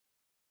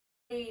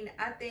mean,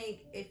 I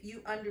think if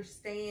you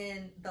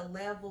understand the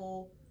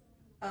level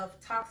of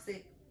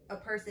toxic a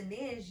person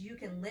is, you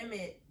can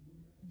limit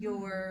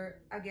your,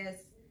 I guess,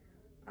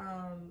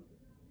 um,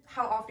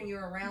 how often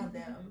you're around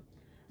them.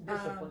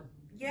 Discipline.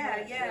 Yeah.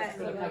 It's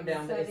going to come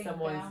down to if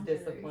someone's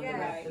disciplined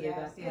enough to do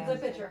that. Because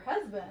if it's your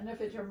husband,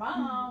 if it's your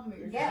mom, or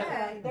your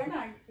dad, they're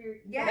not. They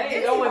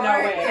ain't going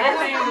nowhere.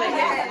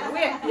 That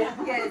family is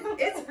with. Yes,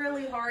 it's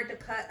really hard to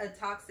cut a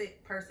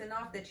toxic person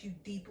off that you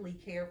deeply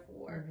care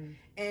for,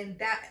 and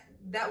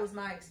that was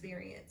my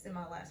experience in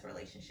my last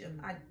relationship.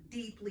 I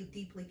deeply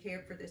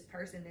cared for this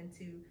person, and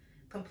to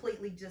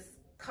completely just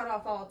cut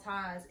off all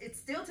ties. It's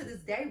still to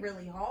this day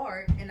really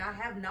hard, and I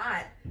have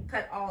not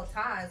cut all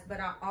ties,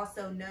 but I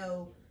also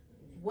know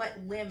what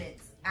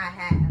limits I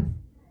have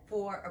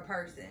for a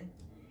person.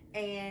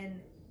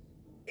 And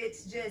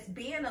it's just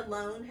being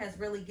alone has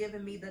really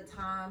given me the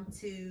time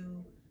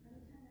to,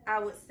 I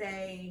would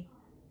say,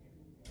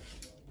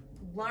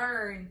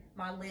 learn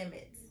my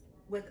limits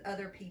with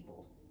other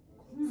people.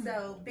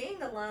 So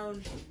being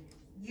alone,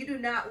 you do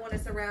not want to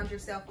surround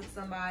yourself with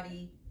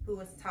somebody who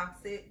is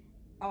toxic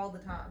all the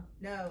time.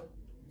 No.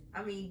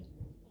 I mean,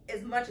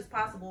 as much as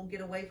possible,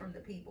 get away from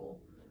the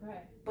people.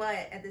 Right.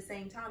 But at the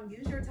same time,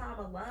 use your time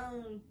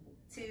alone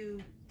to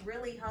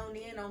really hone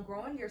in on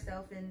growing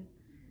yourself and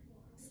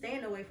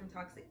staying away from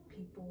toxic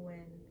people,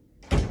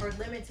 and or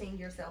limiting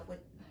yourself with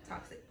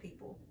toxic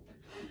people.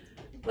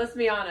 Let's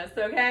be honest,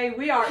 okay?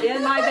 We are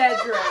in my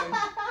bedroom,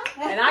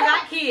 and I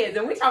got kids,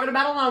 and we talking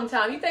about alone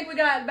time. You think we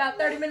got about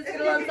 30 minutes to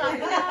get alone time?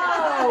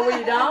 No,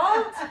 we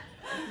don't.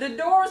 The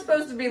door is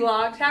supposed to be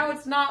locked. How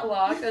it's not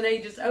locked, and they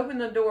just open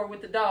the door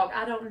with the dog.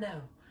 I don't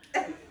know.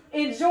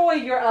 Enjoy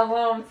your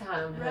alone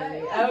time, honey.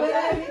 Right. Okay? But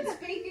I mean,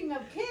 speaking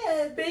of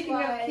kids,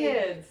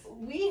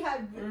 we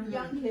have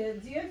young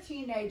kids. You have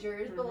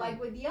teenagers, but like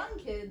with young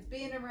kids,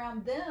 being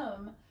around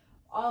them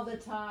all the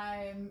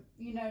time,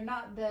 you know,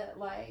 not that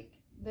like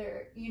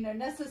they're, you know,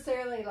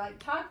 necessarily like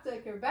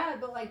toxic or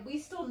bad, but like we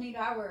still need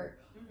our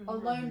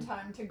alone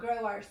time to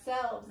grow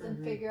ourselves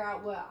and figure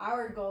out what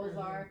our goals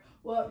are,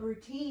 what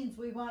routines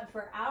we want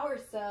for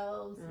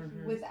ourselves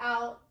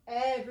without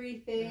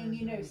everything,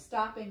 you know,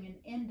 stopping and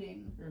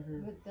ending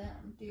with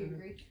them. Do you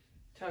agree?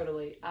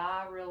 Totally.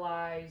 I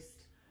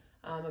realized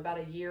about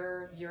a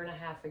year and a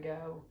half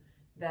ago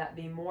that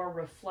the more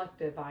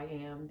reflective I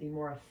am, the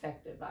more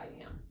effective I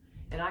am.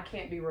 And I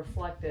can't be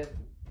reflective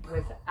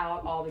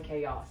without all the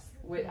chaos.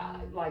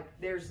 Like,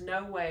 there's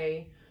no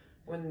way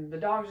when the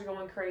dogs are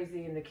going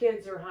crazy and the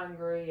kids are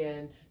hungry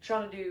and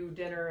trying to do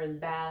dinner and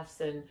baths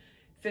and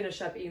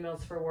finish up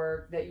emails for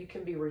work, that you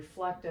can be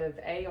reflective,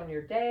 A, on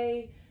your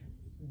day,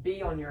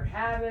 B, on your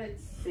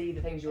habits, C,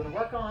 the things you want to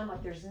work on.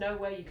 Like, there's no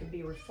way you can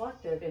be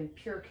reflective in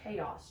pure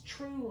chaos,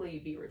 truly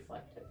be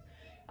reflective.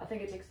 I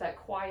think it takes that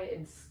quiet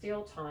and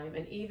still time,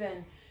 and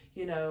even,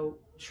 you know,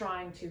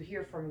 trying to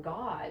hear from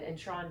God and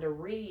trying to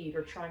read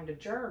or trying to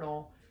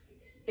journal,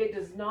 it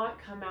does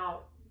not come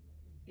out,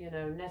 you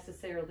know,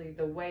 necessarily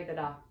the way that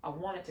I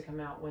want it to come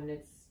out when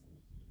it's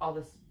all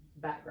this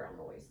background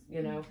noise,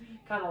 you know,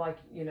 kind of like,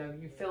 you know,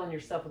 you filling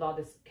yourself with all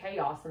this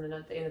chaos, and then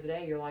at the end of the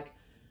day, you're like,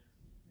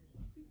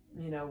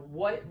 you know,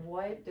 what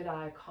did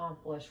I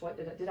accomplish? What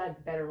did I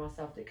better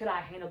myself? Could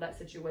I handle that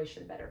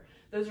situation better?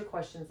 Those are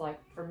questions like,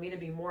 for me to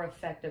be more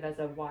effective as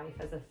a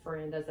wife, as a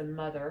friend, as a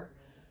mother,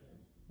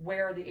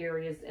 where are the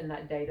areas in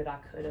that day that I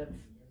could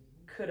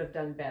have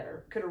done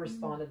better, could have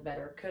responded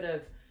better, could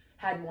have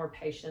had more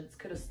patience,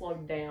 could have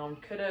slowed down,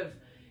 could have,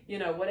 you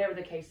know, whatever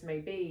the case may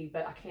be.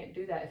 But I can't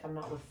do that if I'm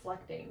not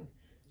reflecting.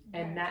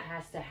 And that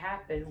has to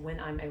happen when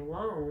I'm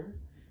alone,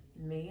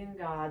 me and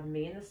God,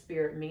 me and the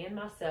Spirit, me and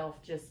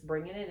myself, just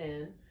bringing it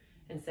in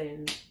and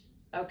saying,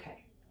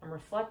 okay, I'm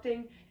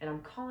reflecting and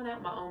I'm calling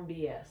out my own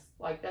BS.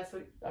 Like, that's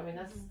what, I mean,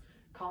 that's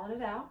calling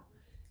it out.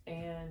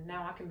 And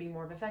now I can be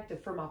more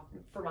effective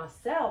for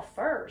myself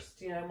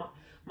first. You know,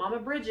 Mama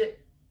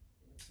Bridget,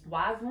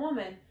 wise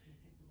woman,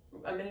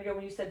 a minute ago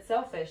when you said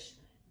selfish,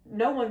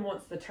 no one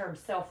wants the term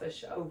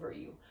selfish over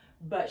you.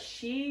 But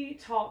she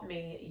taught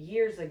me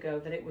years ago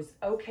that it was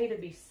okay to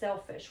be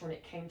selfish when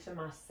it came to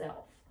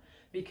myself.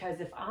 Because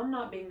if I'm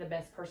not being the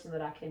best person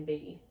that I can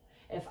be,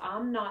 if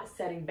I'm not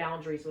setting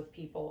boundaries with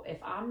people, if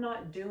I'm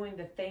not doing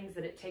the things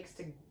that it takes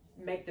to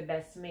make the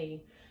best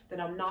me, then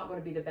I'm not going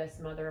to be the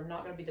best mother. I'm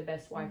not going to be the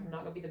best wife. I'm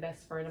not going to be the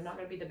best friend. I'm not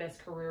going to be the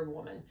best career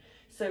woman.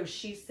 So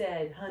she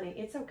said, honey,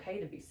 it's okay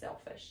to be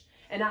selfish.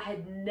 And I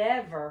had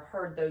never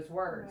heard those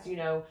words, you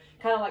know,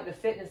 kind of like the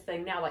fitness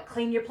thing now, like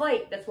clean your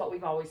plate. That's what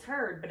we've always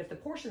heard. But if the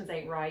portions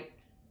ain't right,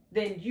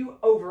 then you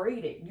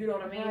overeat it. You know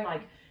what I mean?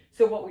 Like,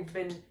 so what we've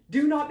been,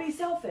 do not be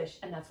selfish.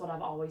 And that's what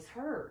I've always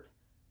heard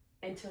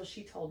until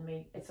she told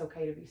me it's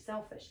okay to be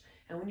selfish.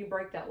 And when you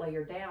break that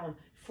layer down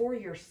for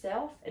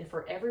yourself and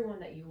for everyone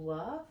that you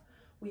love,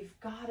 we've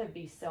got to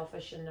be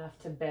selfish enough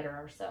to better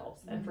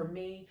ourselves. And for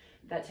me,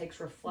 that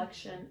takes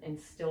reflection and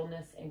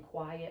stillness and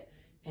quiet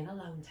and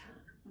alone time.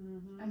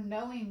 And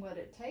knowing what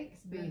it takes,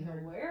 being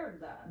aware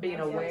of that. Being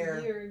That's aware.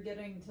 what you're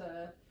getting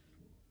to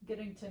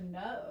getting to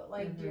know,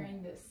 like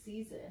during this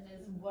season,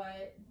 is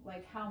what,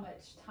 like, how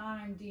much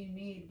time do you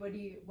need?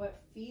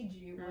 What feeds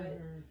you? What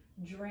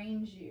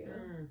drains you?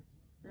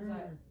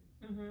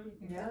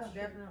 Yeah,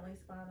 definitely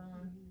spot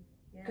on.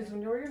 Because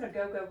when you're gonna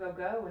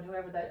go, and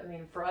whoever that, I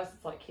mean, for us,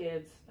 it's like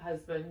kids,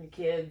 husband,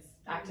 kids,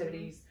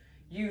 activities.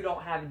 You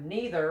don't have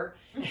neither,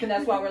 and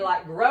that's why we're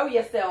like, grow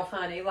yourself,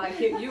 honey. Like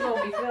you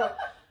won't be filled.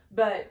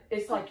 But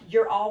it's like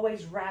you're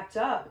always wrapped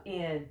up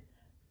in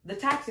the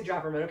taxi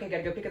driver mode. Okay,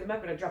 gotta go pick them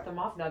up, gotta drop them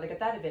off. Now they got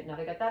that event. Now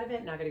they got that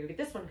event. Now I gotta go get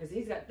this one because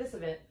he's got this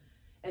event.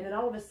 And then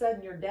all of a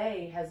sudden, your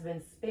day has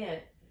been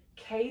spent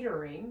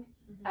catering.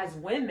 As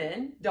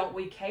women, don't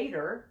we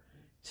cater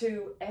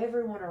to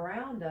everyone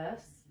around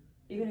us?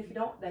 Even if you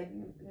don't,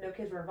 no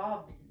kids were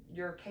involved,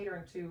 you're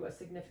catering to a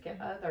significant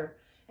other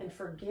and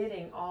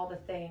forgetting all the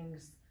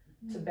things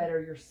to better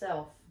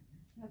yourself.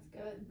 That's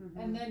good.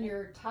 And then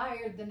you're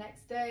tired the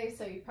next day,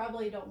 so you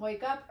probably don't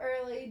wake up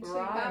early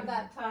to have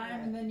that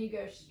time, and then you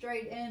go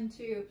straight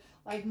into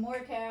like more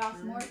chaos,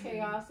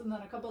 and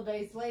then a couple of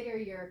days later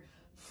you're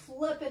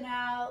flipping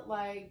out,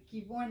 like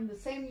you've worn the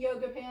same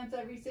yoga pants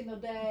every single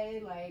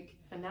day, like.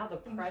 And now the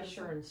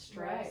pressure and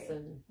stress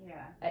and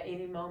at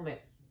any moment.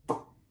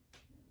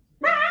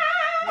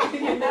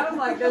 You know,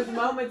 like those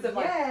moments of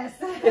like,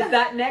 it's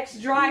that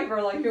next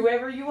driver, like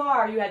whoever you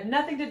are, you had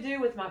nothing to do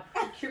with my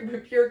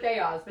pure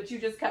chaos, but you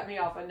just cut me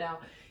off, and now,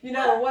 you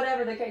know, or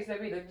whatever the case may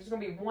be, there's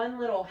going to be one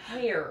little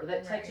hair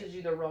that touches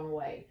you the wrong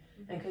way,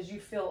 and because you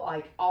feel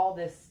like all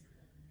this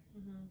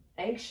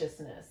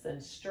anxiousness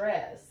and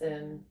stress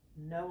and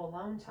no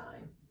alone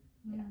time.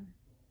 So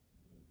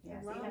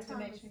you have to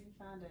make sure you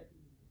find it.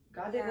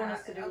 God didn't want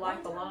us to do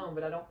life alone,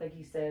 but I don't think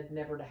he said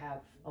never to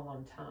have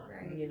alone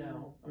time. You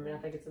know, I mean, I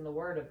think it's in the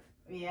word of.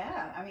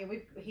 Yeah, I mean,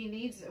 we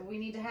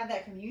need to have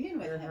that communion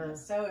with him.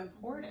 It's so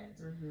important.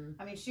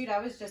 I mean, shoot,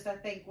 I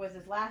think was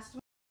his last